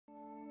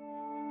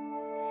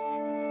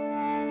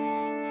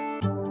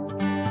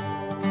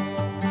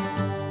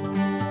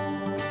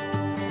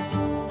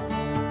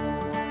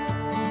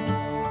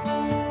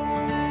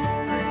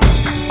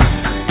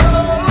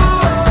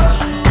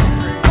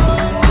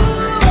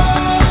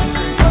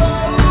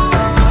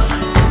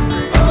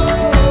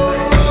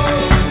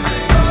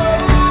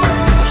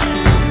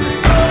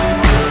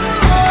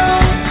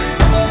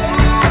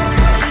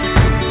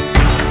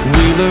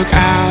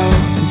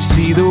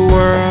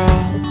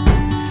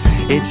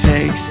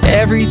takes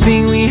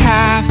everything we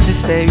have to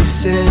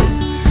face it.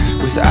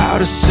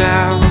 Without a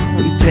sound,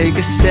 we take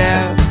a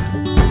step.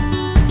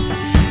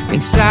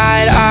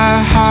 Inside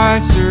our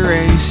hearts are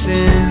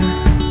racing.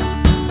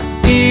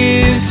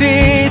 If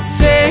it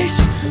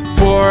takes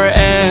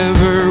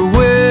forever,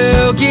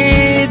 we'll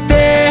get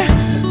there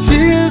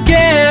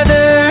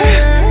together.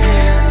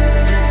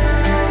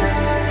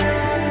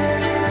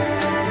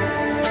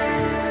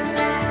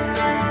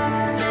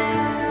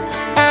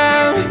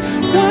 I'm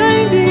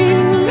winding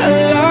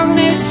along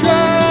this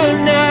road,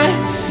 not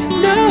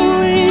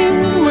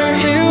knowing where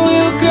it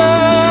will go.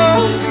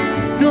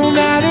 No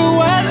matter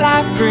what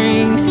life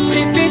brings,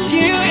 if it's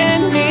you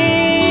and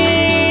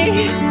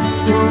me,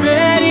 we're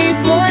ready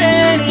for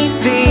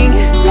anything.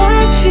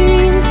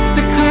 Watching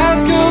the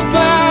clouds go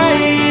by,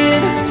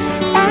 in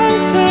our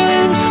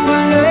time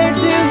we'll learn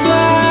to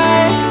fly.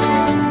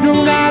 No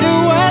matter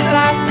what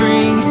life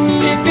brings,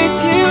 if it's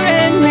you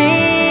and me,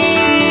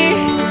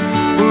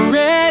 we're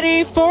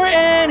ready for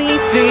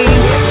anything.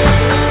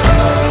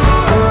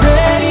 We're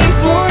ready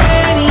for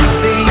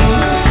anything.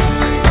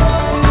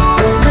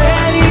 We're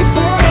ready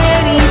for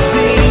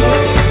anything.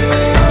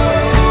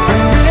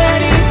 We're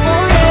ready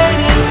for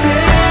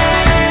anything.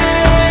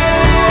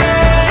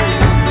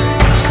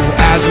 So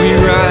as we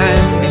run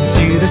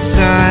into the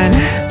sun,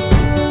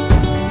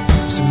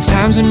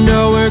 sometimes I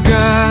know we're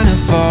gonna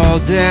fall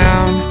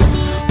down.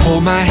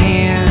 Hold my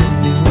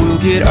hand and we'll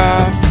get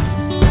up.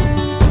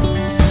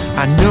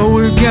 I know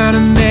we're gonna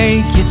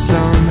make it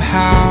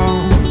somehow.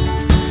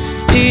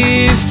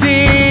 If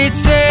it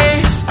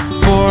takes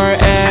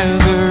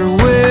forever,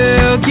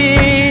 we'll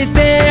get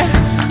there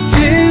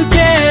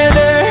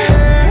together.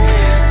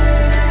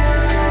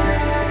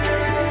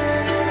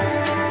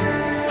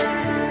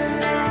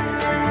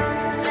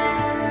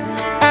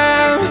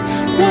 I'm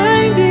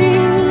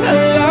winding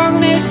along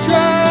this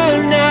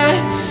road, not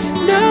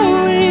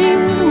knowing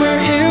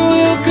where it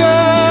will go.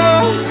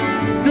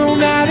 No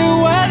matter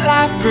what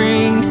life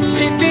brings,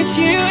 if it's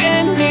you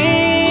and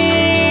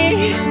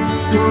me,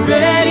 we're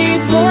ready.